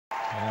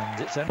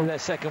It's only their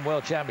second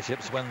World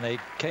Championships. When they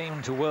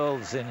came to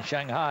Worlds in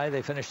Shanghai,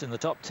 they finished in the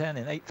top 10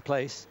 in 8th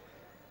place.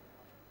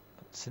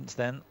 But since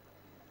then,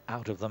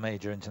 out of the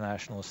major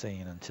international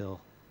scene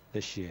until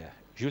this year.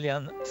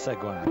 Julien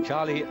Seguin,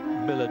 Charlie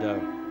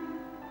Bilideau.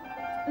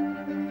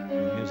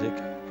 Music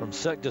from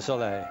Cirque du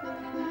Soleil.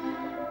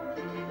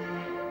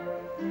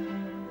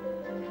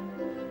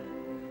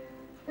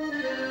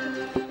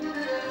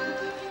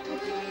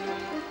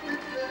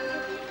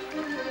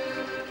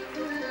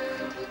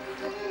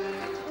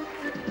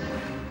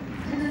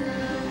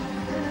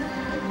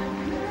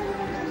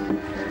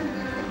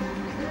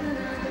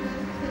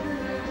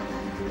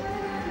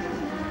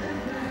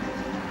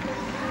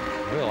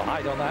 Real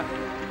height on that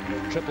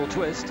triple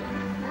twist.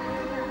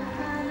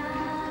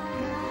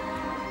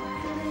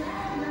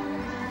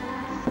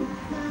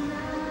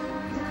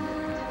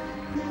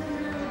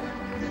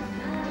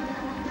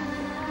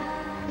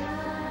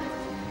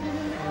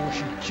 Oh,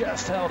 she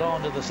just held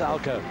on to the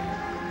Salchow.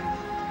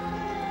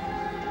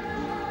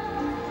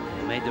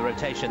 Made the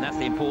rotation. That's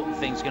the important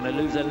thing. She's going to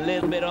lose a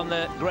little bit on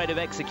the grade of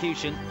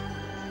execution.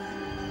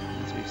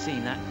 As we've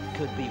seen, that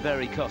could be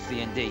very costly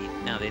indeed.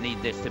 Now they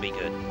need this to be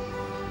good.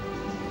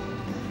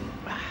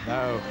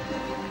 No,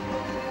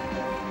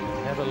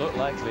 never looked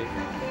likely.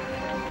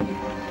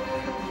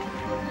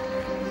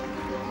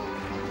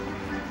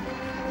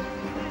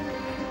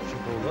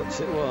 Triple looks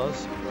it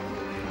was.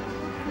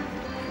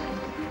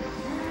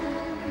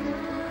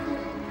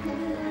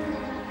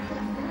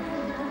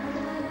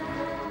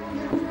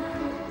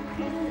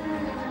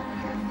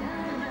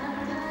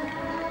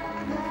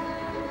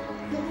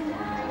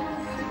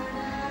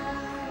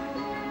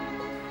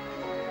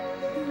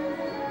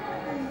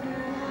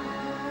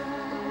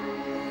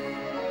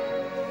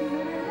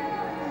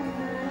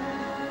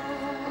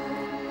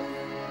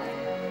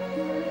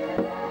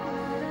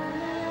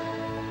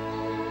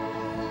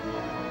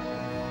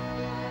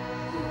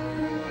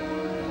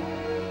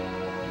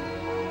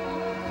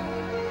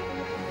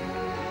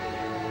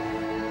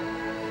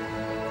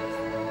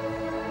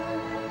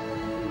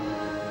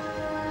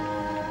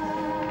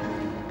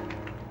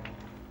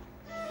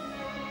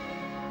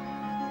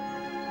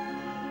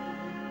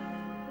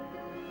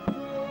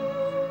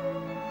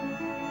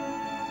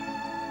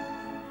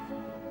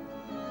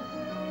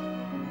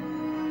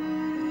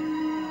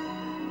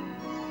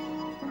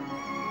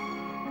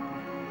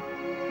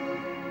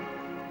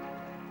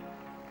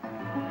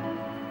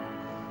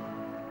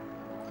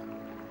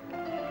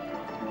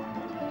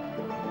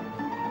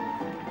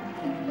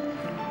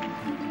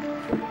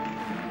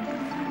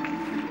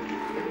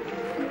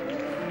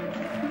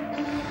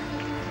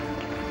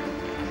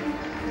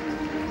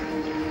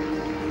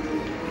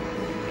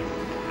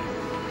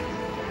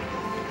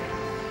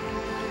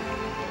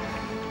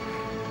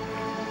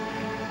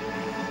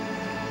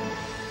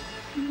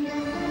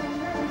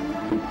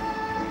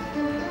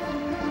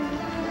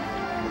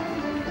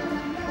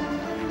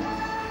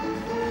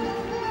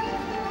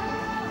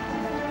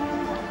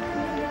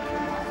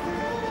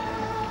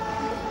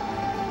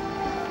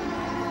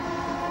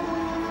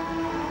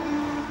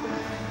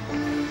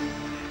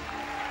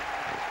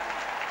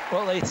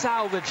 Well, they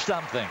salvaged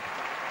something,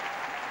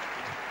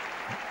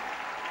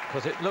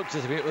 because it looked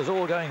as if it was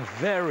all going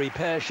very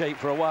pear-shaped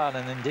for a while,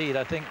 and indeed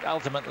I think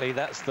ultimately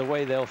that's the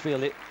way they'll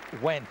feel it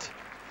went,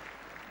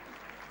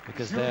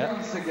 because they're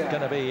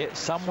going to be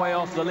some way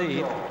off the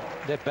lead.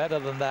 They're better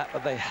than that,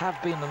 but they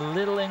have been a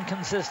little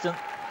inconsistent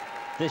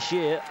this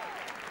year,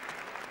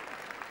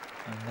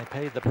 and they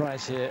paid the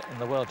price here in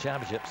the World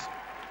Championships.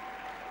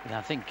 Yeah,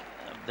 I think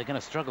they're going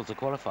to struggle to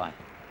qualify.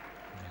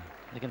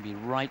 They're going to be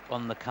right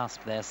on the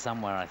cusp there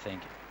somewhere, I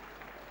think.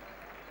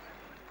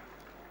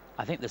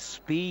 I think the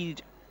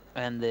speed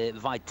and the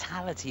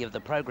vitality of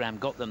the program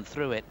got them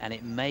through it, and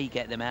it may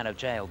get them out of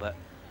jail, but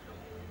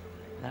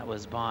that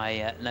was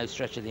by no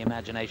stretch of the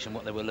imagination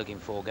what they were looking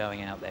for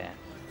going out there.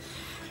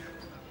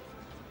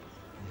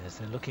 Yes,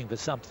 they're looking for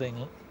something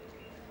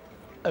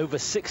over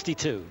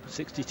 62.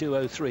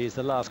 62.03 is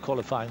the last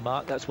qualifying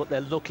mark. That's what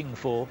they're looking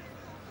for.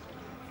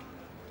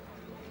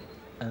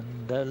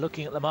 And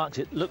looking at the marks,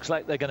 it looks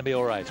like they're going to be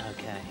all right.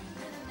 Okay.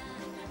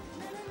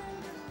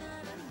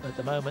 At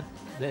the moment,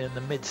 they're in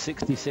the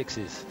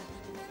mid-66s.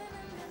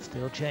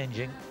 Still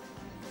changing,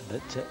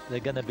 but they're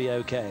going to be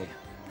okay.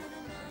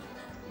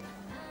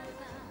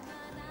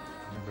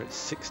 Remember, it's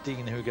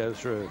 16 who go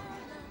through.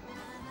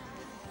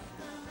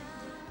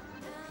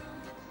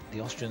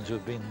 The Austrians who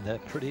have been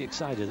pretty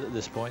excited at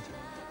this point.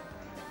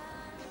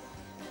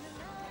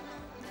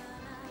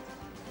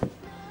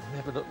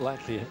 Never looked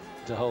likely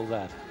to hold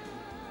that.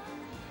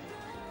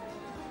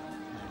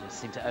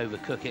 Seem to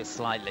overcook it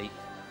slightly.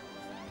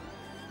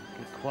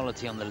 Good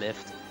quality on the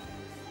lift.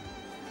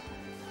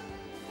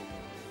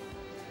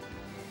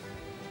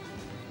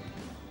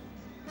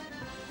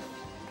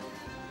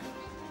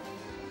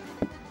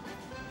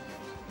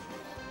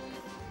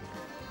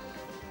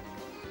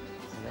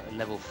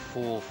 Level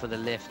 4 for the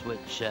lift,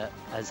 which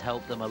has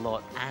helped them a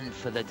lot, and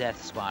for the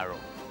death spiral.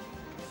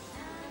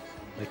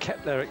 They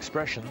kept their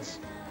expressions,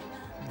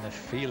 and they're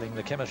feeling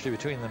the chemistry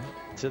between them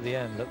to the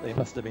end, that they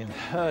must have been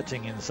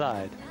hurting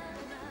inside.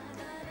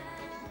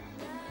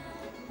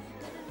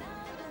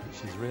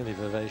 She's really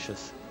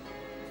vivacious,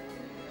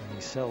 and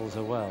he sells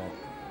her well.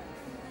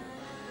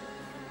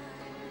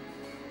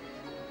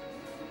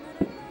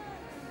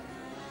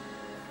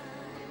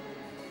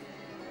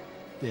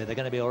 Yeah, they're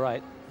going to be all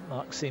right.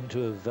 Mark seemed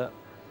to have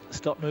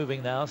stopped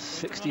moving now.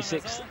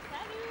 66-31,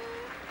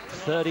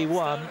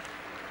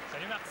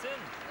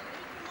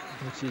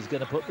 which is going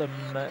to put them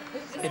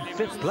in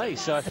 5th place.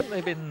 So I think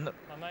they've been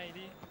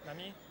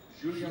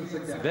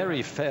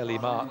very fairly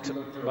marked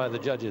by the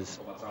judges.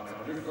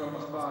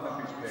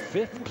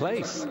 5th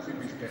place.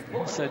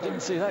 So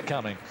didn't see that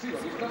coming.